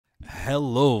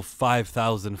Hello,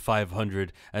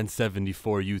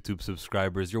 5,574 YouTube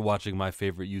subscribers. You're watching my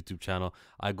favorite YouTube channel.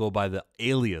 I go by the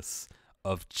alias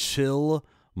of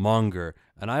Chillmonger,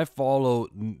 and I follow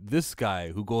this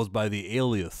guy who goes by the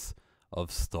alias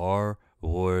of Star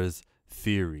Wars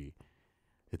Theory.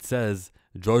 It says,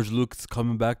 George Lucas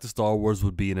coming back to Star Wars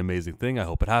would be an amazing thing. I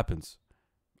hope it happens.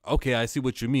 Okay, I see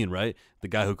what you mean, right? The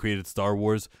guy who created Star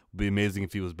Wars would be amazing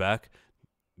if he was back.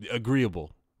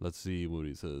 Agreeable. Let's see what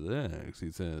he says next. He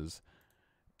says,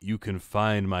 you can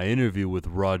find my interview with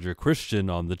Roger Christian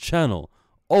on the channel.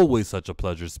 Always such a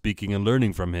pleasure speaking and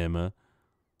learning from him.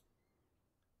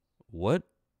 What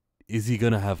is he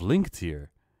going to have linked here?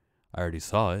 I already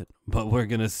saw it, but we're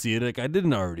going to see it like I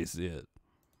didn't already see it.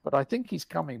 But I think he's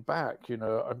coming back, you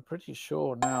know. I'm pretty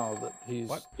sure now that he's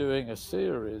doing a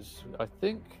series. I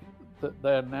think that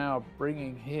they're now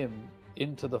bringing him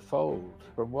into the fold,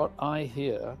 from what I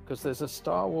hear, because there's a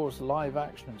Star Wars live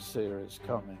action series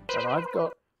coming, and I've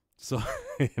got... So,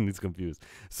 and he's confused.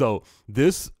 So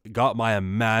this got my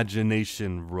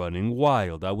imagination running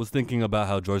wild. I was thinking about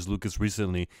how George Lucas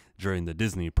recently, during the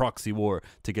Disney proxy war,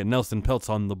 to get Nelson Peltz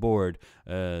on the board,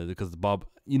 because Bob,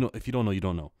 you know, if you don't know, you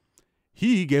don't know.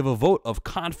 He gave a vote of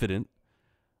confidence.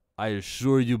 I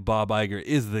assure you Bob Iger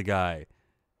is the guy.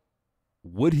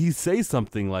 Would he say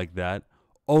something like that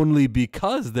only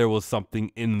because there was something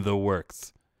in the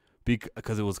works?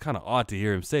 Because it was kind of odd to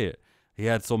hear him say it. He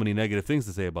had so many negative things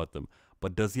to say about them.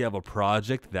 But does he have a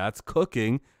project that's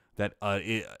cooking that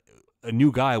a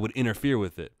new guy would interfere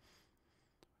with it?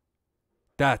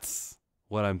 That's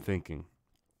what I'm thinking.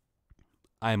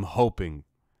 I'm hoping.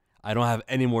 I don't have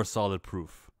any more solid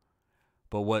proof.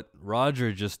 But what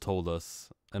Roger just told us,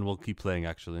 and we'll keep playing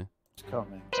actually. It's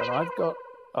coming. And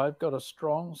I've got a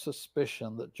strong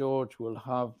suspicion that George will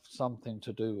have something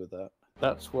to do with that.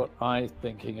 That's what I'm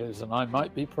thinking is, and I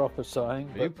might be prophesying.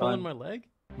 Are you pulling my leg?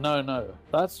 No.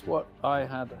 That's what I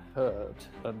had heard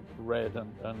and read,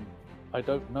 and I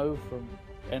don't know from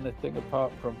anything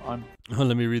apart from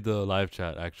Let me read the live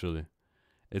chat, actually.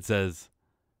 It says,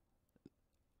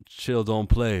 chill, don't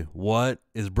play. What?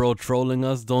 Is bro trolling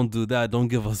us? Don't do that. Don't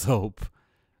give us hope.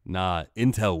 Nah,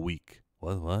 Intel weak.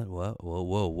 What?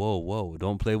 Whoa.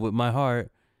 Don't play with my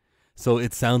heart. So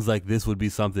it sounds like this would be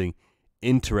something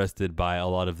interested by a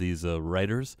lot of these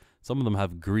writers. Some of them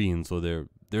have green, so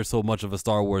they're so much of a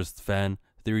Star Wars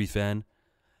theory fan,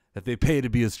 that they pay to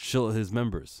be his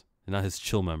members. Not his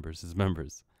chill members, his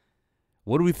members.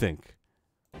 What do we think?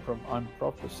 I'm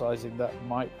prophesizing that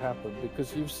might happen,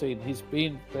 because you've seen he's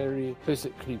been very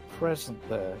physically present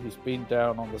there. He's been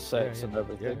down on the sets and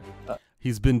everything. Yeah.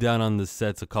 He's been down on the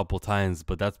sets a couple times,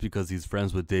 but that's because he's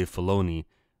friends with Dave Filoni,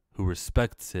 who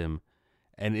respects him.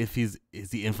 And if is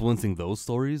he influencing those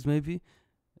stories, maybe?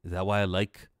 Is that why I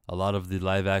like a lot of the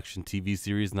live action TV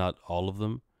series, not all of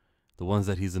them? The ones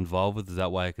that he's involved with, is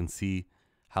that why I can see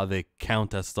how they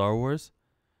count as Star Wars?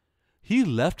 He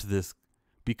left this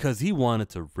because he wanted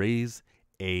to raise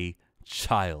a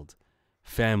child.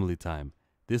 Family time.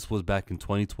 This was back in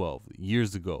 2012,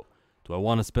 years ago. Do I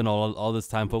want to spend all this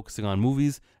time focusing on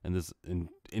movies and this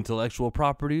intellectual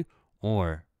property?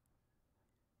 Or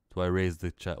do I raise the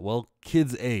child? Well,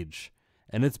 kids age.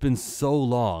 And it's been so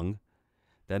long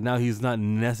that now he's not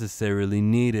necessarily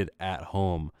needed at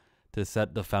home to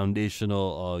set the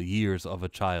foundational years of a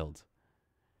child.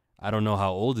 I don't know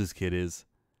how old his kid is,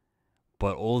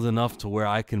 but old enough to where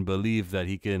I can believe that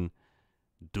he can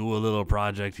do a little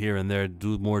project here and there,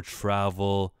 do more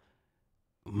travel.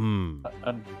 And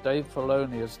Dave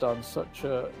Filoni has done such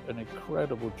an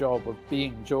incredible job of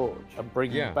being George and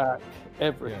bringing back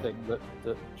everything that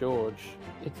George...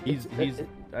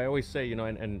 I always say, you know,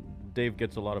 and Dave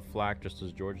gets a lot of flack just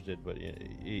as George did, but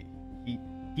he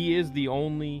is the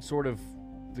only sort of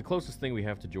the closest thing we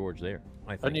have to George there.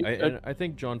 I think. I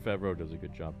think Jon Favreau does a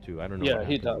good job too. I don't know. Yeah,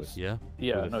 he does. Yeah.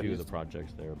 With a few of the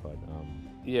projects there, but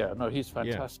yeah, no, he's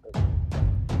fantastic.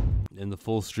 And the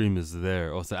full stream is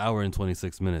there. Oh, it's an hour and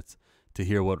 26 minutes to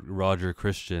hear what Roger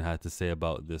Christian had to say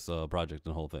about this project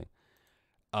and the whole thing.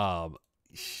 How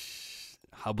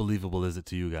believable is it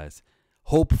to you guys?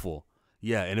 Hopeful.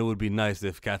 Yeah, and it would be nice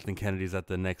if Kathleen Kennedy's at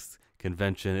the next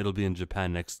convention. It'll be in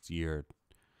Japan next year.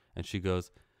 And she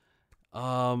goes,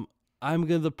 I'm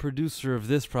the producer of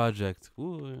this project.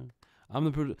 Ooh,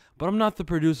 but I'm not the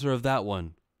producer of that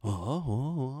one.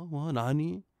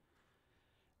 Nani?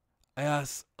 I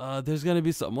asked, there's going to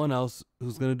be someone else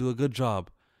who's going to do a good job.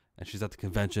 And she's at the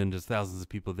convention. There's thousands of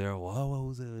people there. Whoa,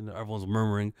 who's it? And everyone's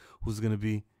murmuring, who's going to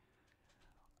be?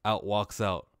 Out walks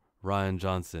out Rian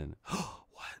Johnson.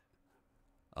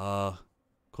 What?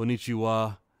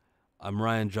 Konnichiwa. I'm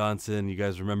Rian Johnson. You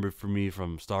guys remember me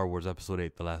from Star Wars Episode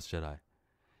 8, The Last Jedi.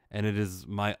 And it is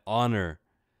my honor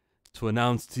to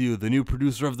announce to you the new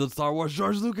producer of the Star Wars,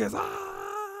 George Lucas.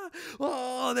 Ah!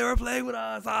 Oh, they were playing with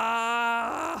us.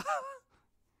 Ah!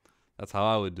 That's how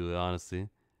I would do it, honestly.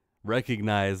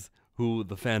 Recognize who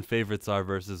the fan favorites are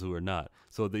versus who are not.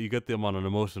 So that you get them on an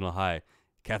emotional high.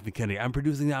 Kathleen Kennedy, I'm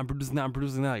producing that, I'm producing that, I'm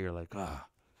producing that. You're like, ah.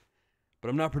 But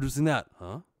I'm not producing that.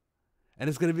 Huh? And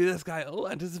it's going to be this guy. Oh,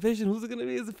 anticipation. Who's it going to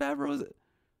be? Is it Favreau? Is it?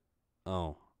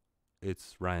 Oh,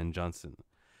 it's Rian Johnson.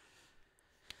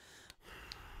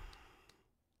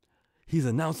 He's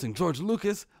announcing George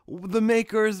Lucas, the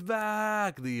maker's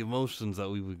back. The emotions that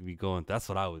we would be going. That's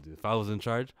what I would do. If I was in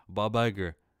charge, Bob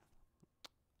Iger.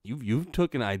 You've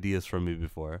taken ideas from me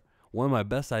before. One of my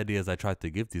best ideas I tried to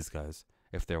give these guys,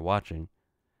 if they're watching,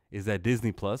 is that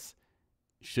Disney Plus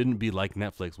shouldn't be like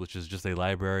Netflix, which is just a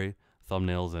library,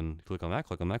 thumbnails, and click on that,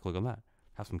 click on that, click on that.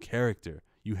 Have some character.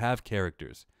 You have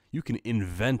characters. You can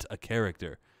invent a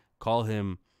character. Call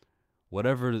him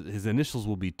whatever. His initials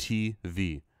will be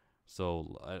TV.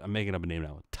 So I'm making up a name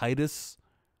now. Titus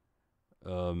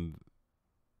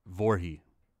Voorhees.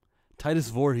 Titus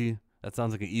Voorhees. That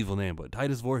sounds like an evil name, but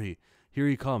Titus Voorhees. Here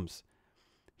he comes.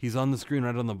 He's on the screen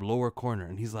right on the lower corner,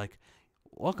 and he's like,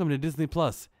 welcome to Disney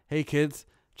Plus. Hey, kids,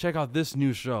 check out this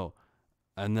new show.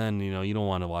 And then, you know, you don't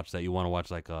want to watch that. You want to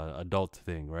watch like a adult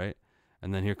thing, right?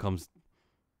 And then here comes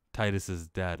Titus's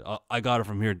dad. I got it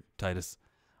from here, Titus.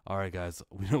 All right, guys,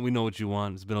 we know what you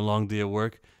want. It's been a long day at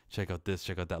work. Check out this,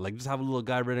 check out that. Like, just have a little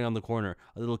guy writing on the corner,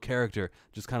 a little character,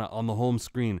 just kind of on the home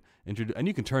screen. And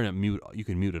you can turn it mute. You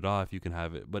can mute it off. You can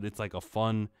have it. But it's like a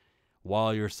fun,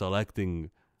 while you're selecting,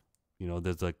 you know,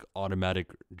 there's like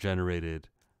automatic generated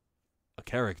a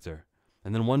character.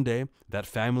 And then one day, that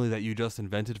family that you just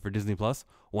invented for Disney Plus,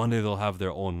 one day they'll have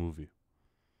their own movie.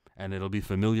 And it'll be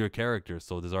familiar characters,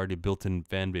 so there's already built-in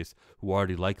fan base who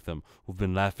already like them, who've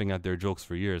been laughing at their jokes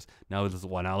for years. Now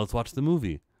let's watch the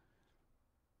movie.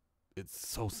 It's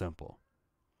so simple.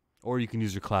 Or you can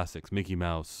use your classics, Mickey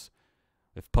Mouse.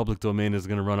 If public domain is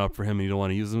going to run up for him and you don't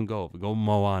want to use them, go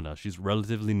Moana. She's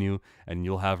relatively new, and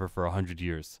you'll have her for 100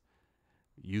 years.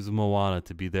 Use Moana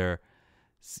to be there.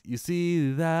 You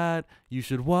see that? You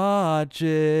should watch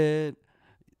it.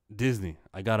 Disney,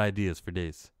 I got ideas for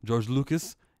days. George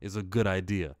Lucas is a good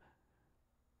idea.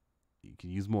 You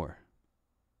can use more.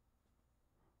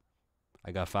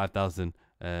 I got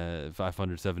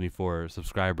 5,574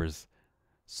 subscribers,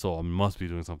 so I must be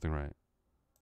doing something right.